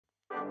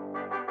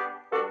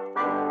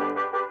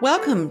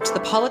Welcome to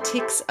the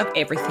Politics of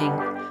Everything.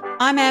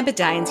 I'm Amber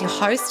Daines, your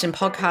host and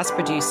podcast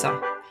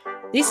producer.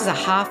 This is a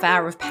half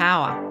hour of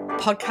power, a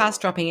podcast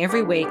dropping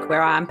every week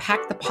where I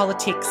unpack the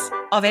politics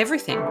of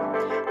everything,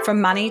 from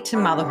money to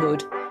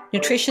motherhood,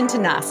 nutrition to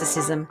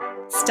narcissism,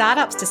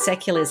 startups to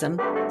secularism,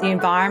 the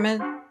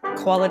environment,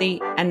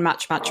 equality, and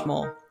much, much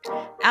more.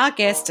 Our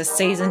guests are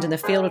seasoned in the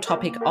field or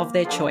topic of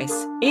their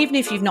choice, even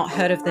if you've not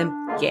heard of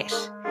them yet.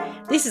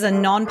 This is a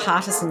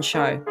non-partisan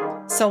show.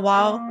 So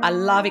while I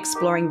love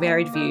exploring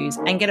varied views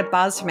and get a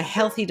buzz from a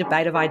healthy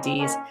debate of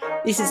ideas,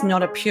 this is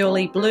not a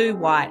purely blue,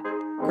 white,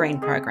 green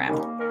program.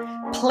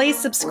 Please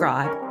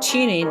subscribe,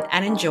 tune in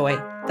and enjoy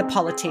the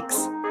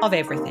politics of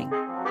everything.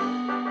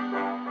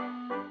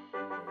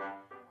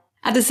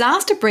 A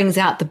disaster brings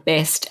out the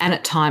best and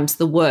at times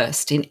the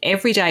worst in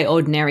everyday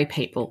ordinary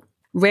people.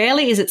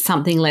 Rarely is it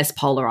something less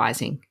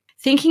polarizing.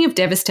 Thinking of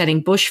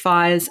devastating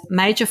bushfires,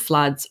 major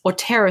floods, or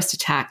terrorist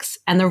attacks,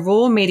 and the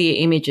raw media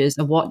images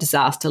of what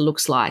disaster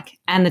looks like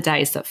and the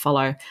days that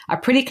follow are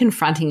pretty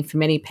confronting for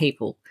many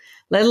people,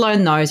 let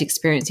alone those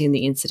experiencing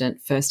the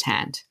incident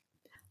firsthand.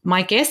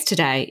 My guest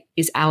today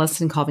is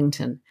Alison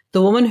Covington,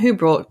 the woman who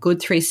brought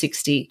Good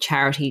 360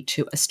 charity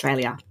to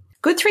Australia.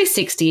 Good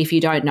 360, if you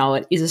don't know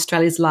it, is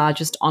Australia's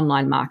largest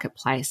online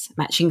marketplace,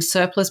 matching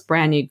surplus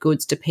brand new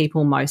goods to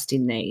people most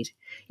in need.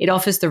 It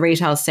offers the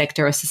retail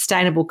sector a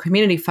sustainable,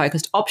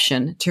 community-focused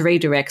option to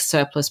redirect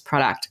surplus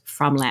product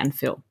from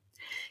landfill.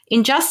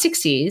 In just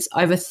 6 years,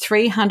 over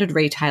 300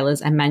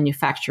 retailers and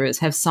manufacturers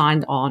have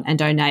signed on and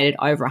donated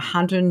over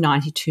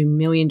 $192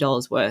 million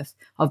worth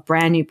of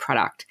brand new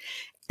product.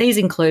 These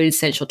include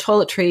essential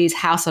toiletries,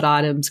 household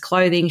items,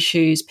 clothing,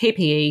 shoes,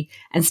 PPE,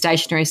 and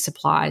stationery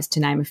supplies, to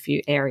name a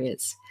few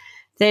areas.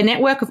 Their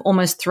network of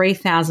almost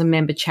 3,000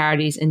 member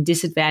charities and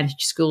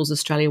disadvantaged schools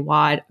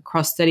Australia-wide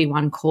across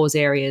 31 cause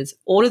areas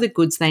order the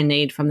goods they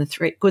need from the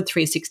Good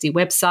 360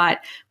 website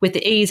with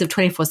the ease of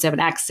 24/7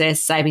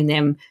 access, saving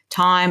them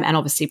time and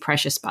obviously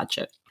precious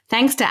budget.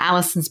 Thanks to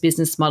Alison's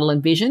business model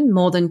and vision,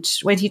 more than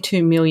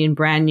 22 million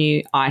brand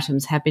new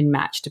items have been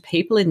matched to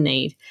people in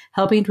need,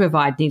 helping to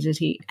provide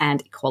dignity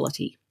and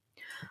equality.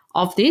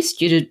 Of this,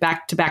 due to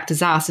back-to-back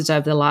disasters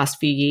over the last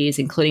few years,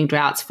 including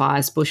droughts,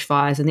 fires,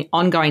 bushfires, and the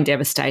ongoing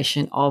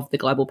devastation of the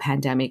global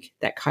pandemic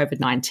that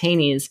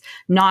COVID-19 is,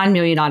 9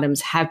 million items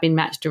have been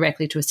matched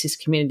directly to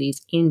assist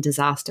communities in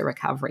disaster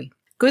recovery.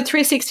 Good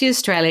 360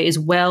 Australia is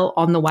well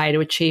on the way to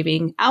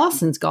achieving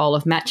Alison's goal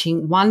of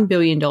matching $1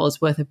 billion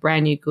worth of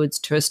brand new goods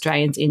to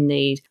Australians in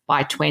need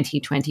by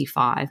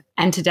 2025.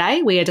 And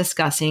today we are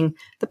discussing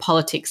the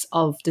politics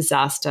of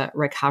disaster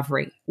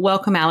recovery.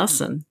 Welcome,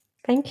 Alison.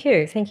 Thank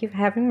you. Thank you for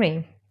having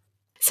me.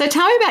 So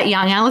tell me about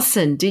young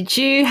Alison. Did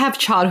you have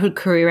childhood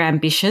career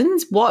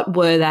ambitions? What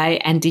were they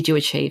and did you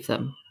achieve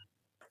them?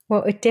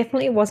 Well, it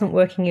definitely wasn't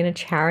working in a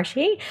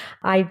charity.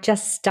 I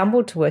just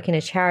stumbled to work in a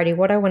charity.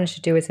 What I wanted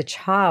to do as a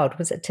child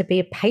was to be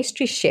a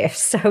pastry chef.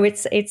 So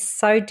it's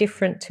so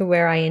different to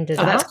where I ended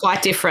up. Oh, that's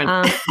quite different.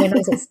 When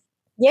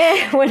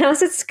I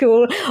was at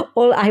school,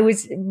 I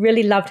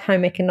really loved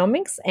home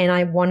economics and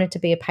I wanted to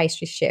be a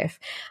pastry chef.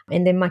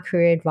 And then my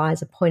career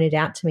advisor pointed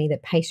out to me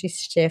that pastry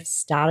chefs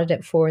started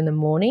at 4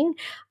 a.m.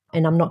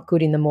 and I'm not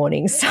good in the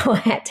morning. So I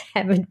had to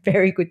have a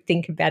very good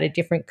think about a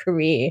different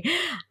career.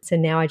 So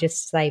now I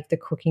just save the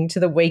cooking to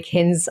the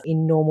weekends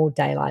in normal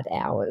daylight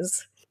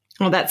hours.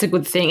 Well, that's a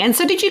good thing. And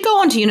so did you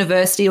go on to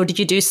university or did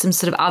you do some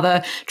sort of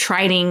other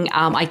training,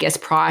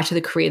 prior to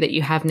the career that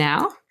you have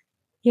now?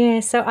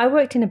 Yeah, so I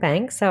worked in a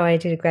bank. So I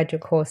did a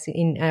graduate course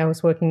I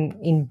was working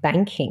in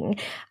banking.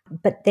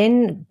 But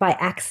then by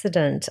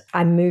accident,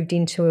 I moved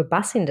into a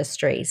bus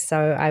industry.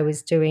 So I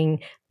was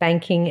doing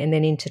banking and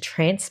then into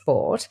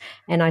transport.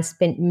 And I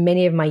spent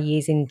many of my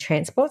years in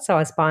transport. So I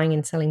was buying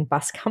and selling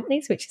bus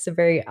companies, which is a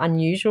very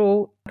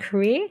unusual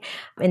career.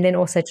 And then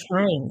also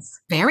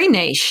trains. Very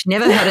niche.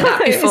 Never heard of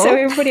that before. So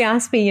everybody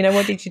asked me,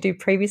 what did you do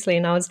previously?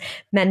 And I was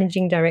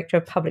managing director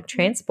of public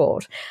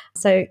transport.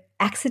 So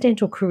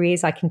accidental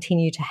careers I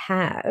continue to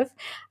have.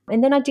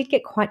 And then I did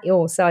get quite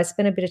ill. So I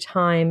spent a bit of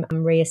time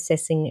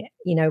reassessing,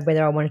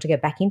 whether I wanted to go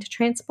back into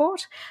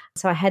transport.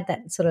 So I had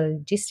that sort of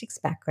logistics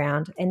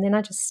background. And then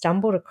I just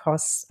stumbled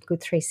across Good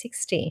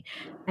 360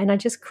 and I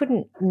just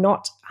couldn't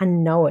not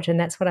unknow it. And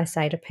that's what I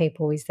say to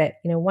people is that,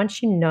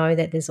 once you know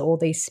that there's all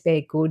these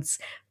spare goods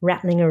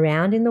rattling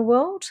around in the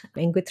world,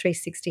 and Good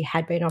 360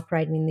 had been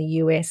operating in the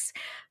US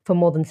for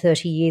more than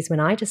 30 years when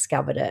I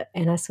discovered it.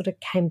 And I sort of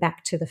came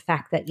back to the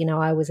fact that,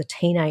 I was a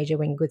teenager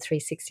when Good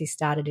 360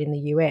 started in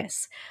the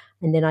US.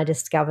 And then I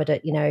discovered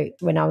it,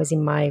 when I was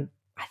in my,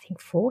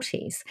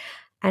 40s.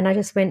 And I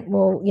just went,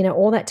 well,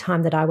 all that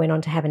time that I went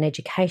on to have an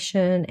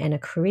education and a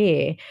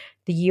career,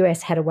 the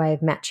US had a way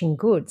of matching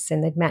goods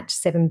and they'd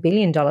matched $7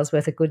 billion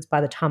worth of goods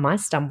by the time I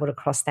stumbled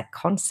across that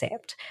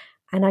concept.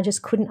 And I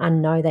just couldn't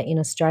unknow that in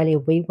Australia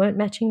we weren't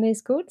matching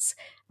these goods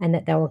and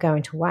that they were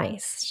going to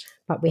waste.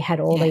 But we had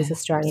all these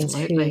Australians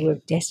who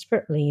were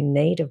desperately in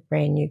need of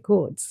brand new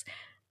goods.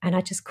 And I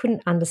just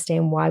couldn't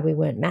understand why we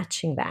weren't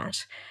matching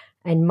that.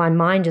 And my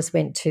mind just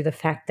went to the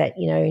fact that,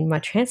 in my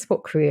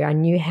transport career, I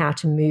knew how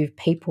to move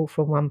people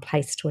from one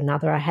place to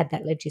another. I had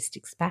that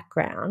logistics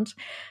background.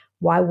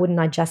 Why wouldn't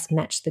I just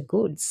match the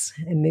goods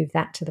and move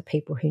that to the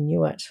people who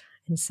knew it?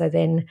 And so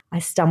then I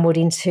stumbled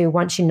into,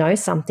 once you know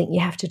something, you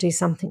have to do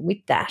something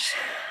with that.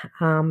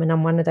 And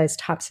I'm one of those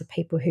types of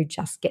people who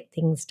just get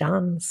things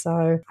done.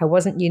 So I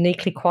wasn't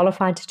uniquely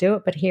qualified to do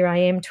it, but here I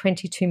am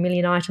 22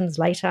 million items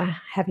later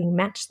having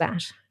matched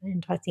that.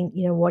 And I think,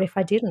 what if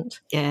I didn't?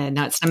 Yeah,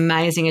 no, it's an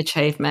amazing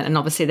achievement. And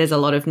obviously there's a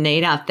lot of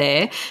need out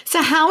there.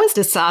 So how is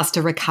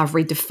disaster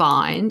recovery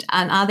defined?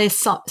 And are there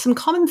some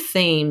common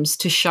themes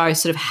to show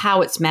sort of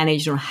how it's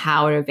managed or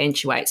how it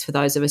eventuates for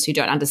those of us who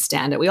don't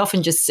understand it? We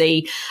often just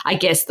see, I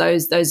guess,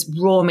 those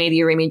raw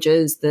media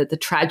images, the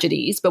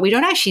tragedies, but we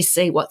don't actually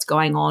see what's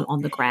going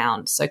on the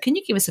ground. So can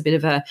you give us a bit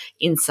of an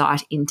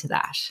insight into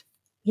that?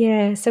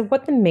 Yeah, so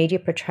what the media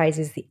portrays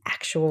is the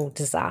actual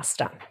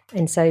disaster.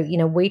 And so,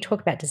 we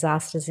talk about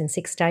disasters in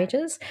 6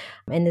 stages,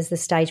 and there's the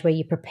stage where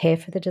you prepare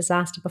for the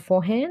disaster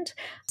beforehand.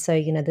 So,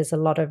 there's a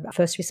lot of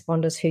first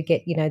responders who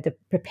get, the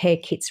prepare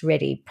kits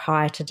ready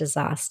prior to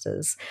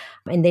disasters.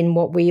 And then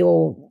what we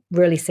all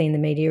really see in the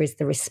media is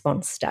the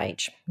response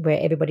stage, where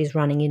everybody's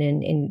running in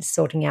and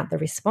sorting out the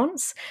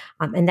response.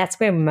 And that's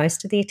where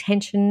most of the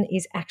attention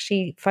is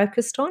actually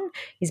focused on,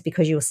 is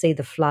because you'll see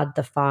the flood,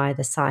 the fire,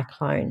 the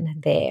cyclone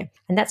there.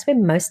 And that's where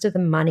most of the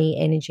money,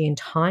 energy, and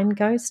time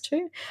goes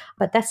to.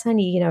 But that's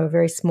only, a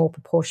very small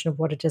proportion of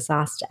what a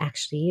disaster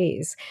actually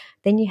is.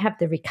 Then you have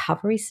the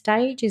recovery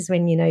stage, is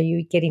when,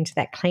 you get into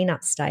that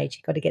cleanup stage.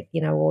 You've got to get,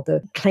 all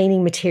the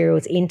cleaning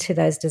materials into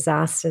those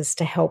disasters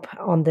to help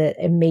on the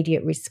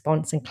immediate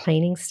response and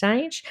cleaning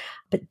stage.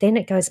 But then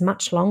it goes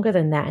much longer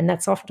than that. And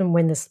that's often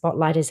when the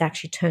spotlight is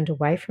actually turned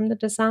away from the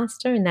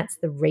disaster. And that's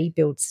the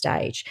rebuild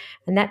stage.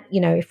 And that,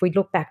 if we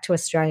look back to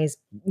Australia's,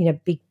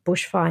 big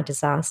bushfire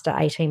disaster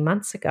 18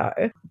 months ago,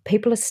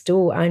 people are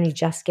still only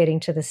just getting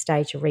to the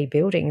stage of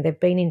rebuilding. They've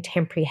been in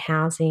temporary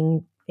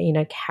housing,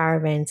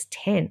 caravans,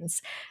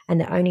 tents, and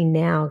they're only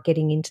now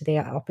getting into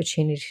their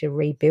opportunity to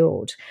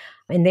rebuild.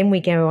 And then we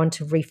go on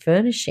to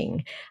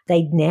refurnishing.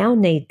 They now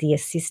need the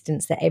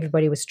assistance that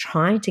everybody was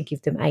trying to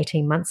give them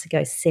 18 months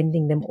ago,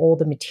 sending them all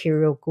the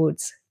material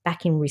goods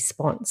back in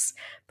response.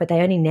 But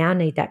they only now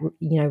need that,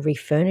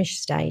 refurnish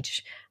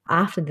stage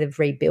after they've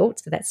rebuilt.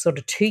 So that's sort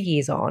of 2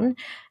 years on.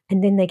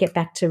 And then they get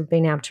back to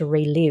being able to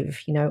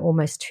relive,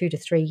 almost 2 to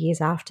 3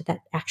 years after that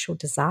actual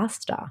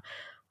disaster.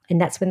 And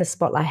that's when the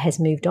spotlight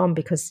has moved on,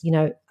 because,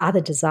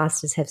 other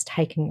disasters have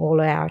taken all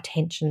our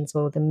attentions,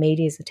 or the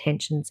media's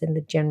attentions and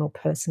the general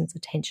person's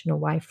attention,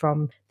 away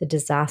from the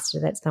disaster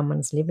that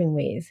someone's living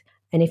with.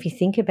 And if you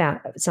think about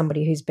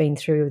somebody who's been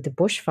through the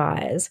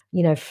bushfires,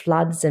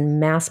 floods and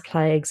mouse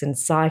plagues and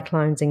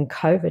cyclones and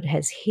COVID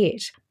has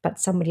hit, but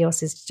somebody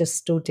else is just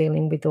still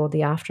dealing with all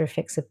the after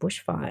effects of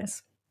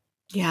bushfires.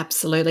 Yeah,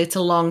 absolutely. It's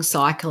a long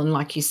cycle. And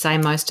like you say,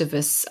 most of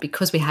us,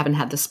 because we haven't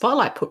had the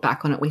spotlight put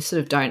back on it, we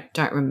sort of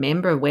don't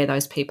remember where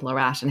those people are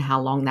at and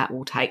how long that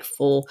will take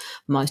for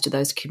most of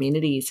those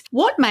communities.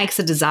 What makes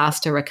a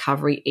disaster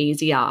recovery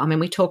easier? I mean,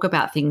 we talk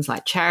about things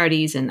like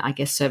charities and I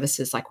guess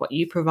services like what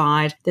you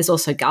provide. There's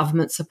also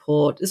government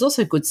support. There's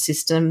also good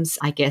systems,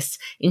 I guess,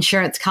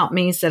 insurance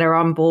companies that are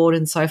on board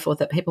and so forth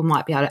that people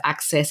might be able to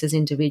access as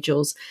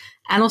individuals.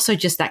 And also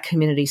just that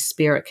community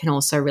spirit can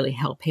also really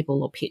help people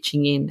who are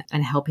pitching in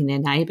and helping their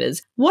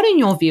neighbours. What, in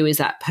your view, is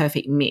that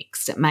perfect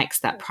mix that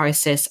makes that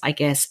process, I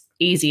guess,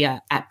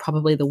 easier at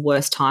probably the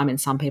worst time in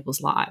some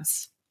people's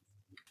lives?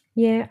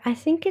 Yeah, I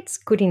think it's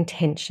good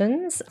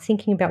intentions,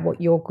 thinking about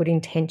what your good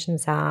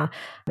intentions are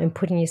and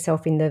putting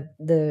yourself in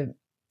the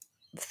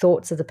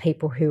thoughts of the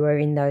people who are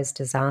in those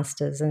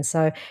disasters. And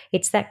so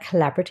it's that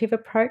collaborative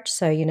approach.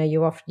 So,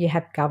 you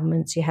have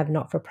governments, you have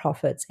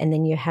not-for-profits, and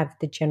then you have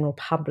the general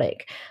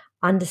public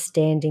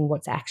understanding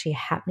what's actually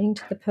happening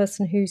to the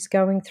person who's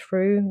going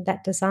through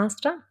that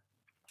disaster.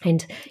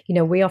 And,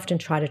 we often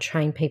try to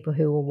train people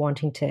who are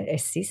wanting to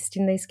assist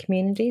in these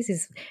communities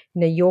is,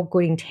 your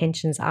good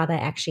intentions, are they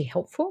actually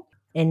helpful?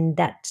 And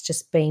that's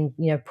just been,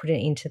 put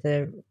it into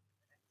the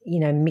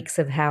mix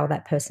of how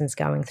that person's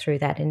going through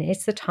that. And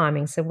it's the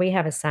timing. So we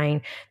have a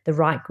saying, the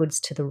right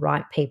goods to the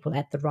right people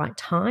at the right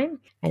time.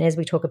 And as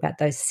we talk about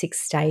those 6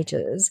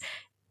 stages,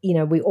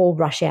 we all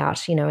rush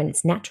out, and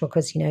it's natural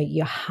because,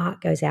 your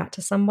heart goes out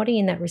to somebody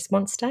in that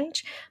response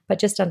stage, but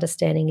just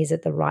understanding, is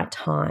it the right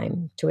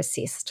time to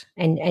assist?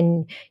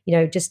 And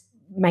just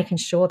making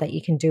sure that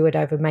you can do it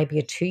over maybe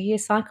a 2-year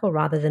cycle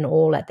rather than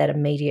all at that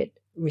immediate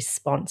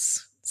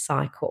response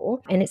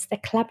cycle. And it's the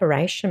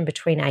collaboration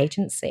between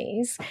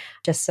agencies,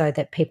 just so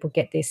that people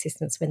get the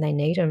assistance when they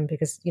need them.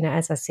 Because,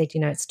 as I said,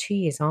 it's 2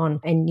 years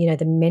on, and,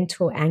 the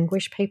mental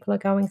anguish people are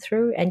going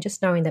through, and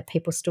just knowing that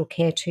people still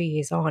care 2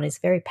 years on is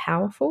very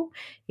powerful,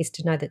 is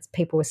to know that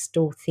people are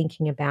still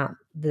thinking about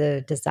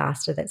the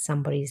disaster that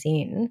somebody's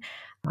in.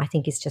 I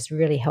think is just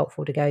really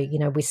helpful to go,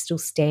 we're still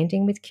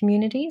standing with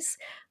communities,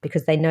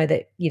 because they know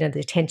that, the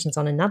attention's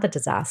on another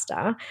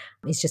disaster,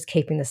 is just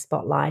keeping the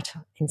spotlight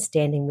and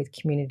standing with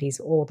communities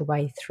all the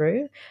way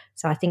through.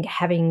 So I think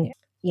having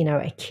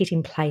a kit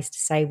in place to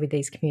say with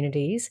these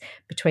communities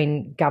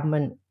between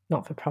government,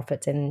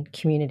 not-for-profits and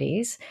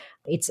communities,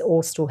 it's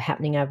all still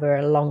happening over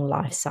a long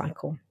life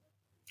cycle.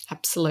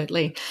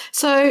 Absolutely.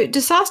 So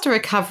disaster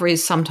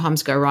recoveries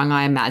sometimes go wrong,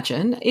 I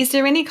imagine. Is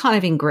there any kind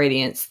of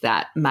ingredients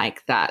that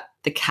make that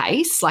the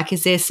case? Like,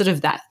 is there sort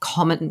of that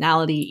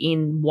commonality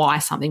in why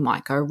something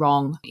might go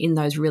wrong in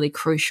those really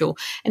crucial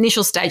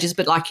initial stages,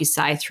 but like you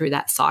say, through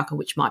that cycle,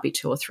 which might be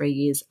 2 or 3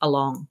 years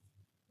along?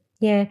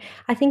 Yeah,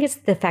 I think it's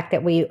the fact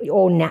that we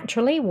all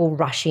naturally will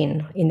rush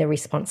in the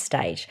response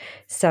stage.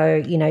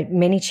 So,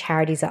 many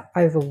charities are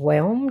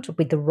overwhelmed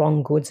with the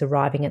wrong goods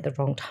arriving at the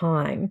wrong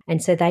time.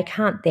 And so they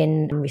can't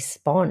then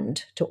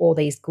respond to all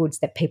these goods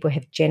that people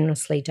have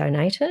generously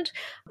donated.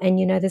 And,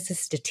 there's a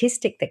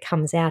statistic that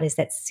comes out is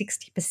that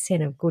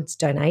 60% of goods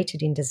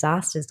donated in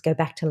disasters go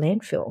back to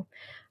landfill,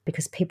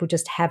 because people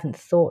just haven't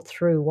thought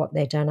through what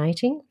they're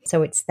donating.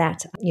 So it's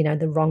that,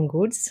 the wrong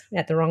goods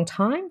at the wrong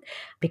time,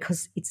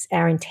 because it's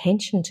our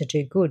intention to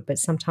do good, but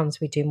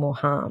sometimes we do more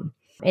harm.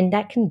 And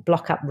that can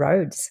block up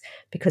roads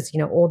because,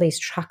 all these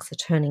trucks are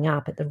turning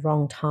up at the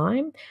wrong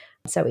time.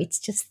 So it's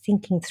just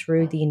thinking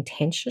through the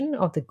intention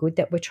of the good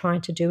that we're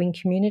trying to do in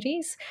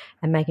communities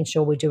and making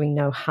sure we're doing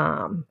no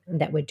harm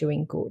and that we're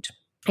doing good,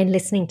 and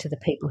listening to the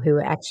people who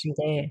are actually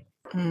there.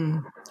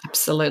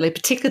 Absolutely,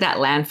 particularly that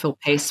landfill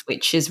piece,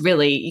 which is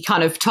really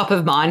kind of top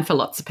of mind for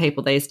lots of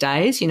people these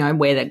days,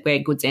 where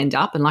goods end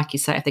up. And like you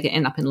say, if they can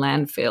end up in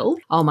landfill,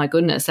 oh my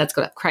goodness,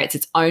 creates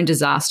its own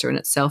disaster in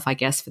itself, I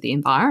guess, for the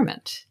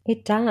environment.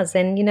 It does.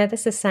 And,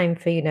 that's the same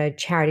for,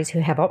 charities who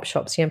have op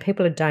shops.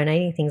 People are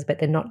donating things, but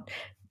they're not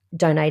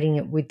donating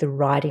it with the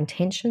right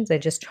intentions. They're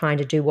just trying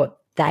to do what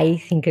they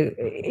think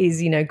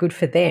is, good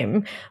for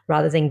them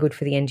rather than good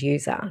for the end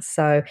user.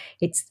 So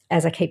it's,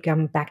 as I keep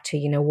going back to,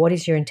 what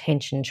is your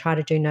intention? Try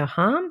to do no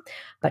harm,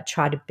 but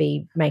try to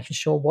be making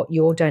sure what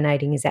you're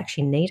donating is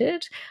actually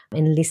needed,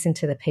 and listen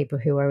to the people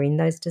who are in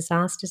those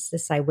disasters to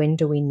say, when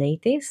do we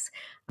need this?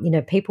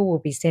 People will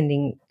be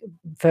sending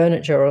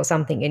furniture or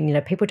something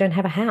and, people don't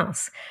have a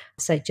house.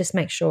 So just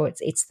make sure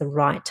it's the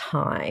right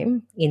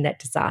time in that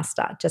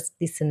disaster. Just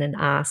listen and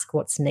ask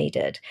what's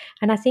needed.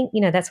 And I think,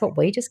 that's what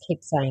we just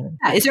keep saying.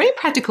 Is there any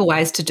practical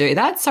ways to do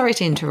that? Sorry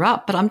to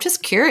interrupt, but I'm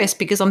just curious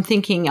because I'm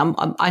thinking,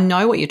 I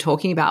know what you're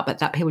talking about, but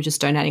that people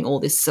just donating all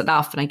this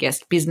stuff, and I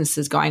guess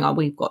businesses going, oh,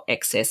 we've got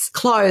excess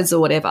clothes or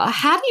whatever.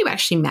 How do you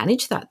actually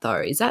manage that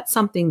though? Is that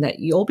something that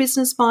your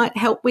business might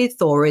help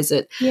with, or is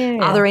it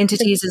other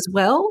entities as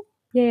well?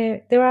 Yeah,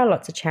 there are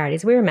lots of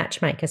charities. We're a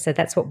matchmaker, so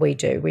that's what we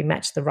do. We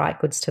match the right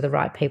goods to the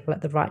right people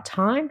at the right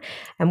time,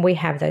 and we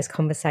have those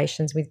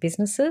conversations with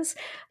businesses.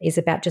 Is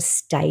about just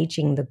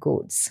staging the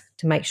goods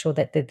to make sure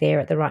that they're there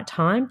at the right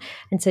time.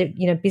 And so,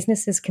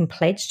 businesses can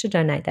pledge to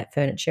donate that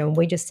furniture, and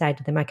we just say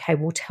to them, okay,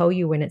 we'll tell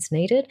you when it's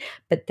needed,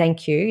 but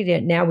thank you.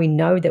 Now we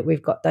know that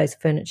we've got those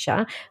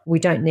furniture. We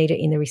don't need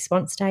it in the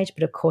response stage,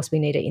 but of course we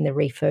need it in the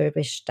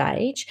refurbished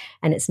stage.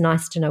 And it's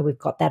nice to know we've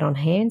got that on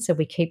hand, so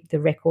we keep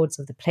the records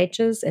of the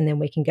pledges, and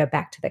then we can go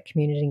back to that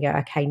community and go,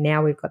 okay,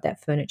 now we've got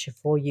that furniture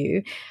for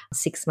you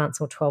 6 months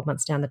or 12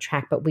 months down the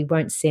track, but we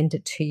won't send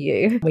it to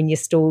you when you're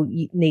still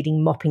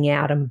needing mopping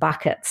out and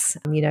buckets.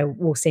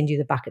 We'll send you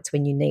the buckets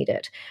when you need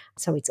it.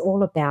 So it's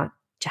all about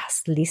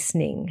just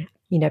listening.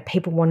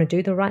 People want to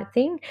do the right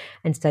thing,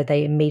 and so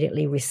they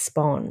immediately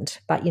respond.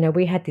 But,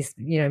 we had this,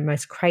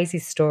 most crazy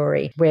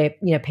story where,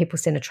 people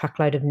sent a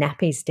truckload of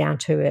nappies down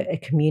to a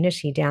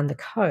community down the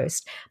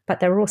coast, but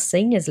they were all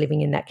seniors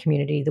living in that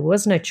community. There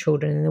was no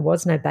children and there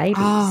was no babies.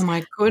 Oh,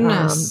 my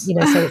goodness.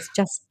 So it's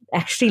just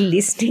actually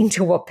listening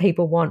to what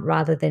people want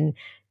rather than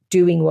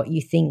doing what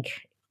you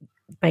think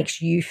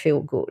makes you feel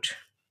good.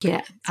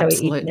 Yeah, so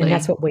absolutely. And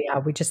that's what we are.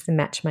 We're just the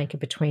matchmaker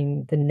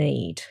between the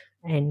need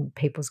and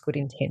people's good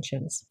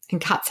intentions.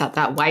 And cuts out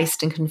that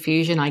waste and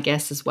confusion, I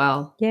guess, as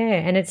well. Yeah,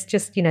 and it's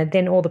just,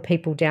 then all the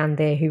people down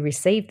there who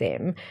receive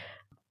them,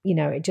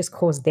 it just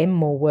caused them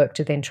more work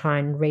to then try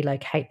and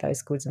relocate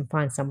those goods and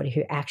find somebody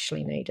who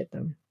actually needed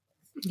them.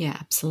 Yeah,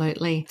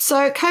 absolutely.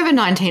 So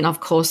COVID-19, of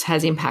course,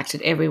 has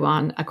impacted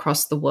everyone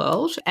across the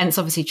world, and it's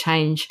obviously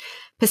changed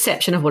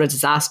perception of what a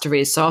disaster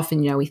is. So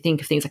often, we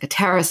think of things like a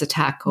terrorist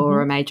attack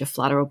or a major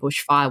flood or a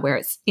bushfire where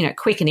it's,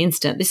 quick and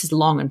instant. This is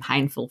long and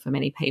painful for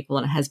many people,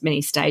 and it has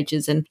many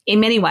stages. And in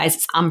many ways,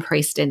 it's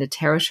unprecedented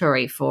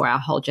territory for our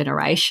whole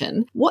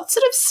generation. What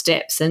sort of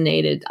steps are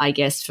needed, I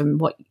guess, from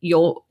what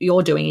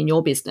you're doing in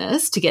your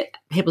business to get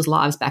people's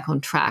lives back on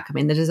track? I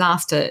mean, the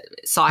disaster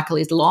cycle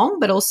is long,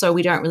 but also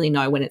we don't really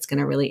know when it's going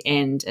to really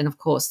end. And of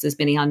course, there's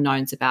many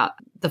unknowns about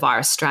the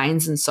virus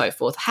strains and so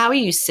forth. How are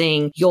you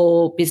seeing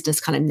your business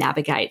kind of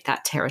navigate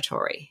that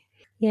territory?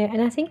 Yeah,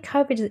 and I think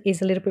COVID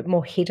is a little bit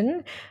more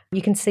hidden.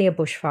 You can see a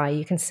bushfire,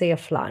 you can see a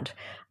flood.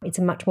 It's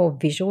a much more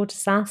visual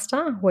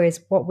disaster, whereas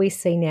what we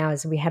see now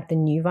is we have the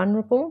new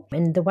vulnerable.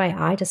 And the way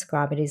I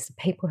describe it is the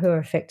people who are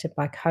affected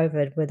by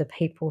COVID were the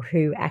people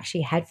who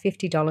actually had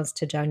 $50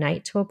 to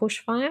donate to a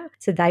bushfire.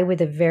 So they were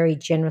the very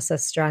generous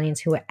Australians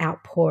who were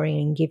outpouring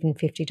and giving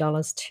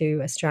 $50 to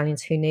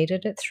Australians who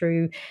needed it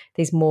through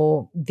these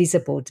more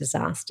visible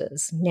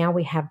disasters. Now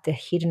we have the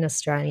hidden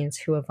Australians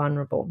who are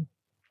vulnerable.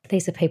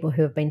 These are people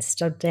who have been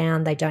stood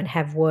down, they don't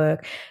have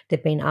work,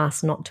 they've been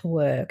asked not to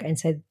work. And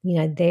so,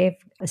 they're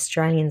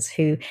Australians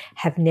who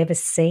have never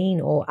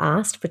seen or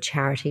asked for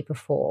charity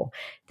before.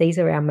 These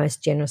are our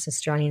most generous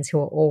Australians who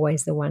are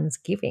always the ones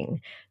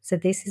giving. So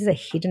this is a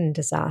hidden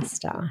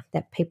disaster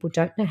that people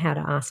don't know how to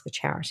ask for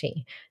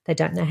charity. They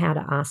don't know how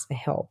to ask for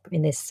help,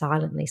 and they're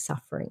silently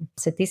suffering.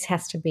 So this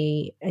has to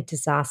be a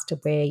disaster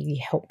where you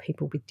help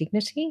people with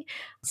dignity,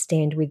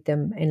 stand with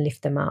them and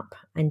lift them up.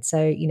 And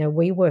so,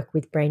 we work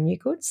with brand new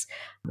goods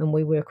and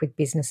we work with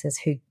businesses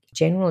who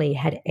generally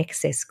had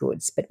excess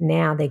goods, but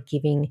now they're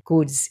giving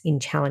goods in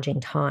challenging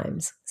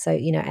times. So,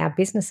 our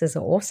businesses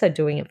are also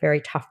doing it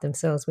very tough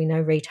themselves. We know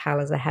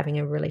retailers are having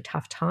a really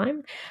tough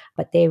time,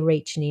 but they're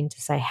reaching in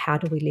to say, how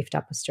do we lift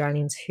up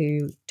Australians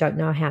who don't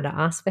know how to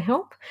ask for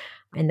help?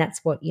 And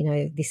that's what,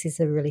 this is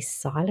a really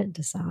silent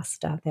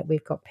disaster, that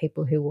we've got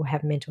people who will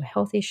have mental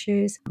health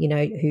issues,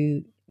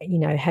 who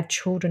have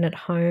children at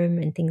home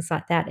and things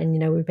like that.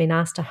 And, we've been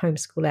asked to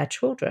homeschool our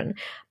children,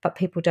 but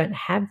people don't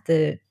have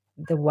the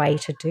way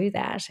to do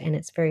that. And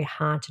it's very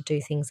hard to do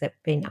things that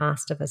have been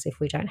asked of us if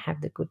we don't have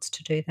the goods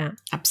to do that.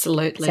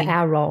 Absolutely. So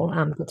our role,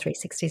 the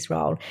 360's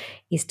role,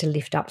 is to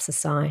lift up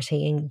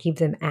society and give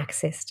them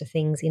access to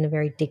things in a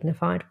very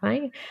dignified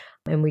way.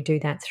 And we do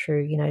that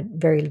through,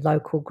 very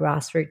local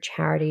grassroots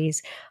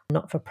charities,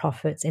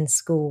 not-for-profits and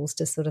schools,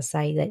 to sort of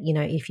say that,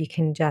 if you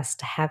can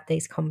just have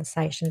these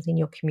conversations in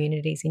your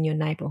communities, in your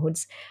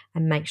neighbourhoods,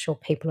 and make sure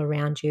people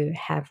around you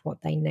have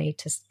what they need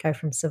to go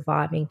from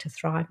surviving to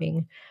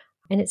thriving.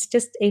 And it's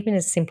just even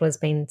as simple as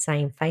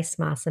saying face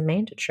masks are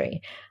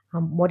mandatory.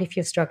 What if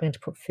you're struggling to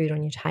put food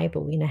on your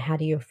table? How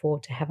do you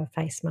afford to have a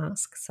face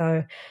mask?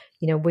 So,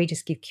 we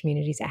just give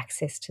communities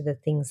access to the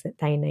things that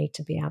they need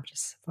to be able to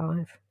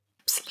survive.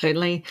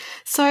 Absolutely.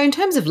 So in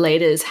terms of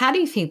leaders, how do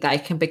you think they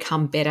can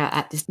become better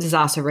at this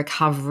disaster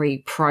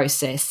recovery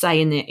process,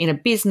 say in a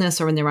business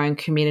or in their own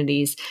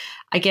communities?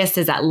 I guess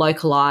there's that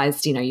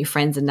localized, your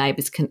friends and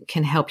neighbours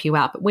can help you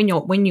out. But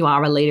when you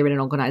are a leader in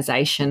an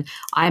organisation,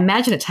 I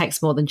imagine it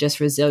takes more than just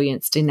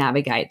resilience to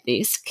navigate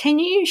this. Can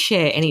you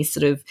share any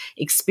sort of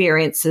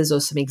experiences or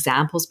some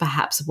examples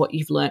perhaps of what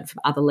you've learned from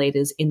other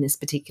leaders in this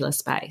particular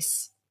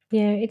space?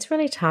 Yeah, it's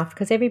really tough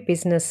because every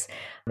business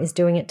is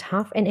doing it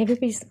tough and every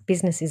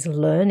business is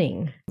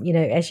learning.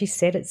 As you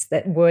said, it's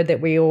that word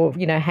that we all,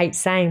 hate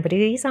saying, but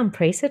it is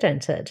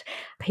unprecedented.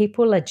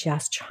 People are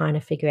just trying to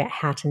figure out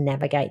how to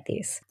navigate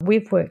this.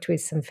 We've worked with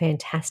some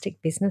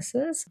fantastic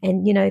businesses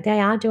and, they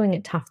are doing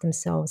it tough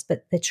themselves,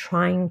 but they're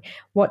trying.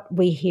 What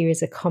we hear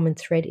as a common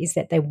thread is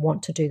that they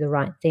want to do the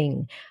right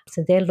thing.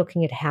 So they're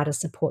looking at how to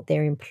support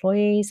their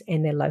employees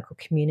and their local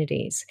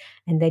communities.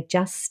 And they're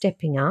just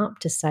stepping up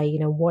to say,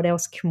 what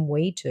else can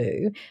we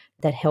do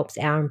that helps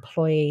our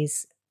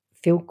employees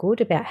feel good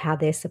about how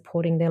they're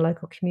supporting their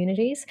local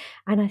communities.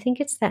 And I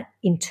think it's that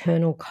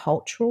internal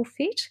cultural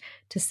fit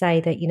to say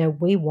that,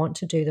 we want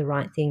to do the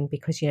right thing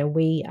because,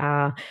 we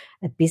are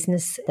a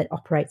business that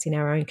operates in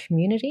our own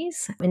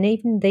communities. And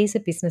even these are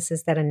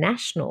businesses that are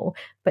national,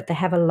 but they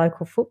have a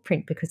local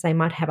footprint because they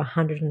might have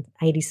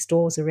 180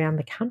 stores around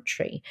the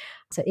country.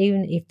 So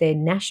even if they're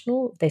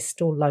national, they're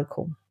still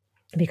local,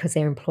 because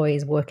their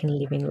employees work and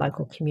live in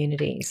local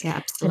communities. Yeah,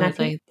 absolutely. And I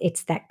think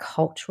it's that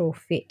cultural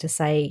fit to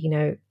say,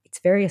 it's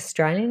very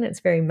Australian,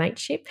 it's very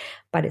mateship,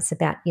 but it's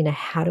about,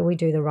 how do we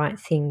do the right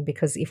thing?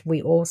 Because if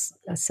we all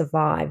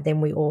survive, then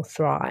we all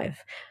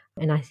thrive.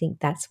 And I think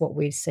that's what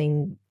we've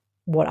seen.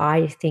 What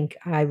I think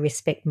I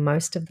respect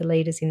most of the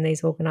leaders in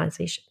these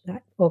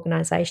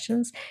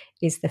organisations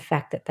is the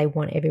fact that they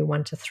want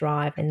everyone to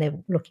thrive and they're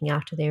looking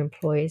after their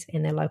employees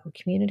and their local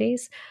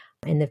communities.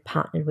 And they've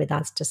partnered with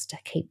us just to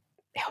keep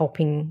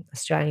helping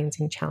Australians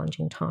in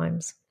challenging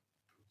times.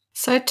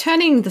 So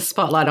turning the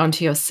spotlight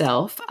onto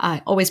yourself,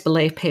 I always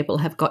believe people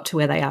have got to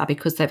where they are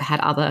because they've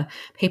had other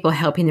people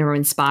helping them or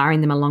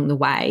inspiring them along the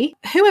way.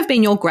 Who have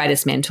been your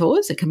greatest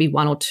mentors? It can be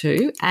one or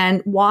two.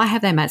 And why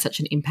have they made such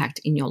an impact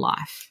in your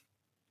life?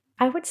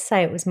 I would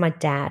say it was my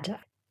dad.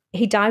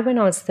 He died when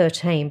I was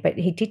 13, but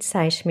he did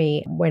say to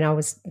me when I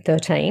was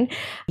 13,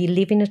 you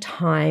live in a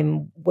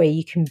time where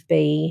you can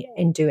be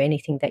and do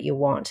anything that you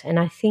want. And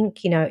I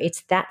think,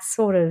 it's that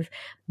sort of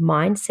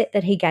mindset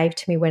that he gave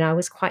to me when I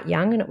was quite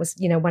young. And it was,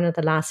 one of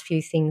the last few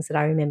things that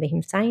I remember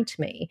him saying to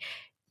me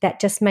that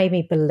just made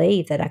me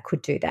believe that I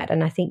could do that.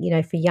 And I think,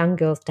 for young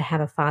girls to have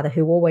a father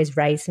who always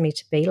raised me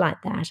to be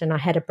like that. And I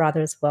had a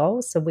brother as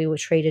well, so we were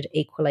treated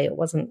equally. It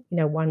wasn't,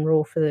 one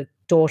rule for the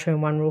daughter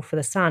and one rule for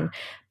the son,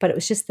 but it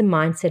was just the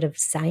mindset of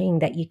saying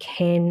that you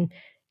can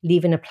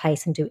live in a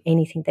place and do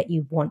anything that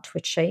you want to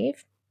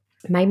achieve.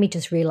 made me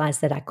just realize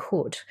that I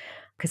could.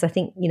 Because I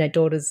think,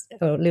 daughters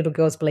or little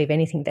girls believe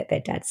anything that their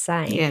dads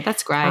say. Yeah,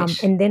 that's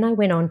great. And then I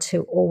went on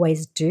to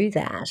always do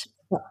that.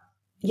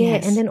 Yeah,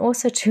 Yes. and then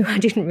also too, I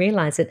didn't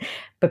realize it,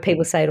 but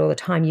people say it all the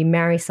time, you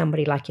marry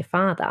somebody like your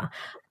father.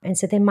 And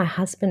so then my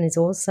husband has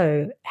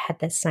also had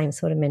that same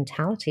sort of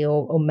mentality,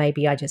 or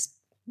maybe I just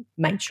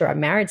made sure I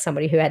married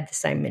somebody who had the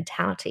same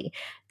mentality,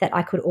 that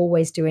I could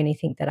always do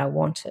anything that I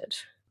wanted.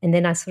 And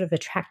then I sort of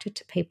attracted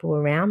to people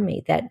around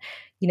me that,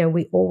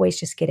 we always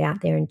just get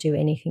out there and do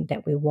anything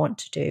that we want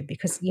to do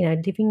because,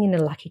 living in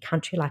a lucky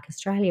country like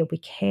Australia, we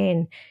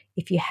can,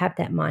 if you have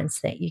that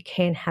mindset, you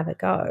can have a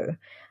go.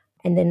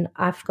 And then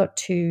I've got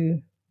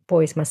 2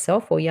 boys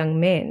myself, or young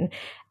men,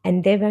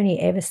 and they've only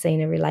ever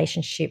seen a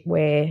relationship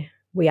where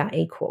we are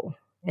equal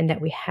and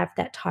that we have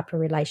that type of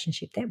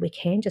relationship that we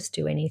can just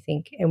do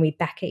anything and we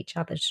back each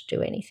other to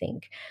do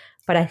anything.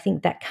 But I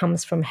think that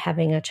comes from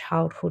having a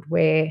childhood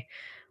where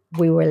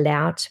we were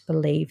allowed to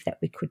believe that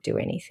we could do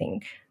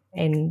anything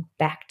and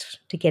backed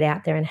to get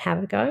out there and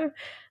have a go.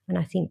 And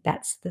I think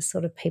that's the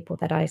sort of people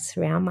that I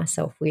surround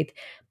myself with.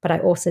 But I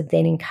also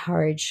then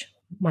encourage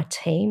my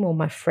team or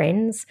my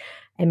friends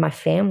and my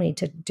family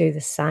to do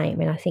the same.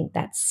 And I think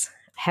that's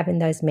having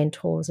those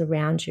mentors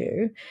around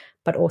you,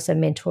 but also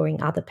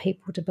mentoring other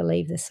people to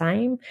believe the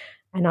same.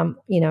 And I'm,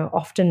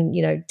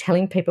 often,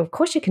 telling people, of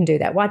course you can do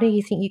that. Why do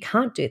you think you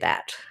can't do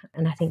that?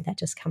 And I think that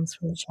just comes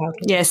from the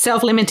childhood. Yeah,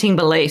 self-limiting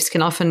beliefs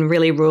can often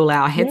really rule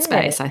our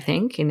headspace, I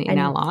think, in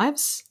our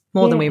lives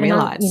more than we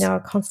realise. I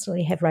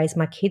constantly have raised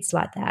my kids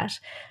like that.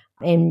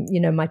 And,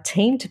 my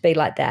team to be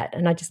like that.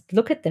 And I just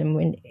look at them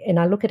and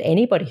I look at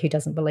anybody who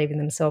doesn't believe in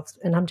themselves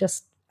and I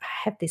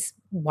have this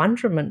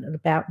wonderment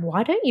about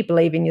why don't you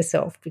believe in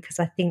yourself? Because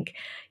I think,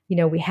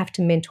 we have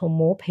to mentor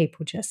more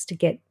people just to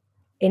get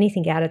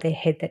anything out of their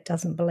head that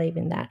doesn't believe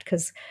in that.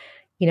 Because,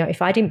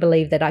 if I didn't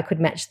believe that I could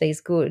match these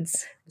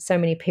goods, so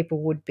many people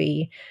would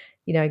be,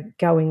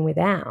 going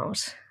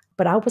without.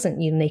 But I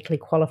wasn't uniquely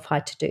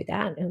qualified to do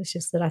that. It was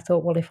just that I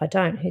thought, well, if I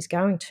don't, who's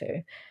going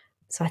to?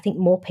 So I think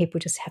more people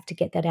just have to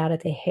get that out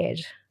of their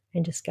head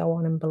and just go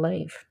on and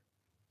believe.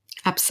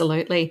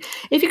 Absolutely.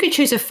 If you could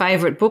choose a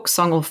favourite book,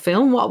 song or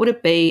film, what would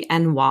it be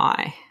and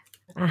why?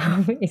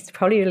 It's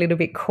probably a little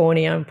bit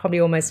corny. I'm probably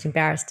almost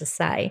embarrassed to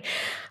say.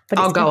 But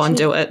I'll go on,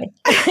 do it.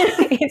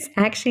 It's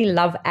actually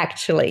Love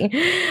Actually.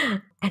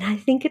 And I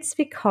think it's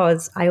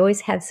because I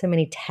always have so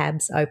many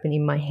tabs open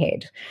in my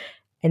head.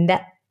 And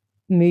that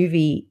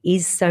movie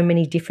is so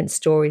many different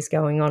stories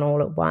going on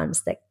all at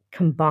once that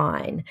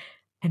combine.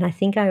 And I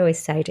think I always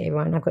say to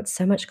everyone, I've got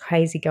so much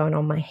crazy going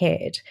on in my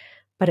head,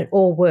 but it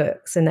all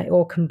works and they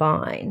all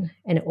combine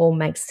and it all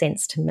makes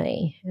sense to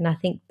me. And I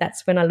think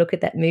that's when I look at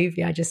that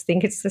movie, I just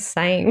think it's the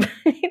same.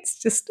 It's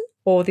just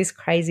all this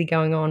crazy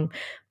going on,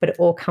 but it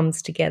all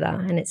comes together.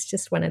 And it's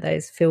just one of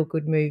those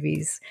feel-good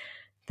movies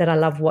that I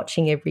love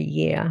watching every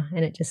year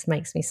and it just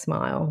makes me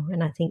smile.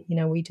 And I think,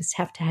 we just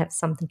have to have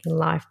something in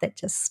life that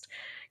just,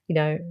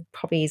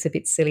 probably is a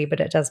bit silly, but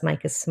it does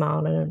make us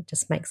smile and it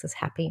just makes us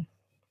happy.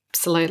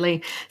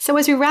 Absolutely. So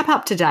as we wrap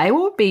up today,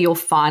 what would be your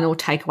final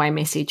takeaway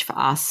message for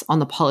us on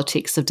the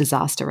politics of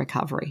disaster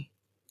recovery?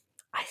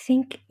 I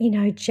think,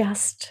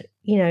 just,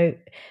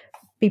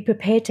 be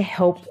prepared to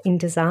help in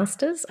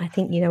disasters. I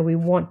think, we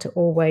want to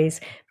always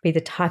be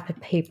the type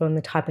of people and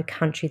the type of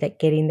country that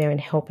get in there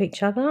and help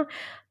each other,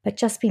 but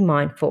just be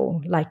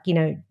mindful. Like,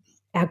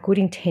 our good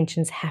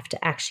intentions have to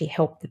actually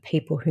help the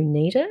people who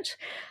need it,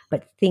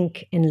 but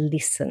think and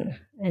listen.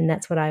 And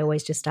that's what I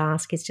always just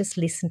ask is just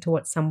listen to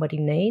what somebody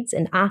needs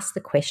and ask the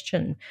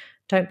question.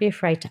 Don't be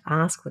afraid to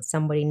ask what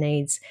somebody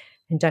needs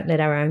and don't let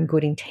our own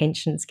good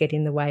intentions get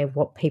in the way of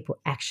what people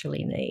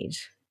actually need.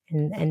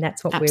 And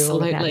that's what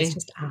Absolutely. We're all about is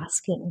just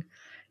asking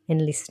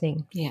and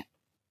listening. Yeah.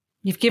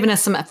 You've given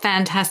us some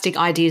fantastic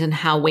ideas on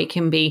how we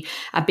can be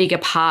a bigger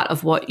part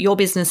of what your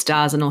business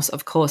does and also,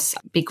 of course,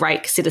 be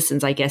great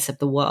citizens, I guess, of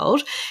the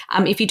world.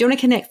 If you do want to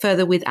connect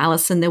further with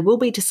Alison, there will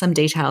be just some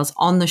details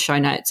on the show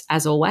notes,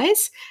 as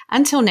always.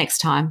 Until next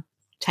time,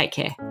 take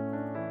care.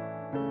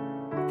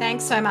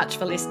 Thanks so much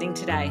for listening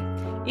today.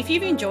 If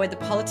you've enjoyed the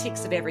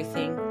politics of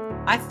everything,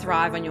 I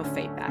thrive on your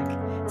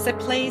feedback. So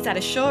please add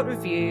a short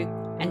review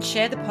and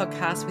share the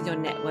podcast with your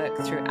network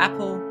through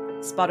Apple,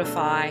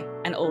 Spotify,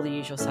 and all the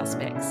usual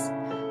suspects.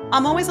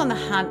 I'm always on the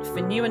hunt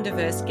for new and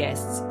diverse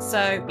guests,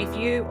 so if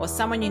you or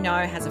someone you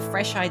know has a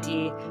fresh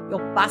idea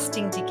you're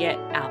busting to get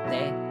out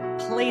there,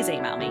 please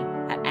email me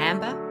at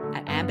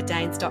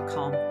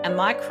amber@amberdanes.com and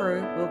my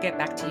crew will get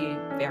back to you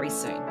very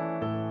soon.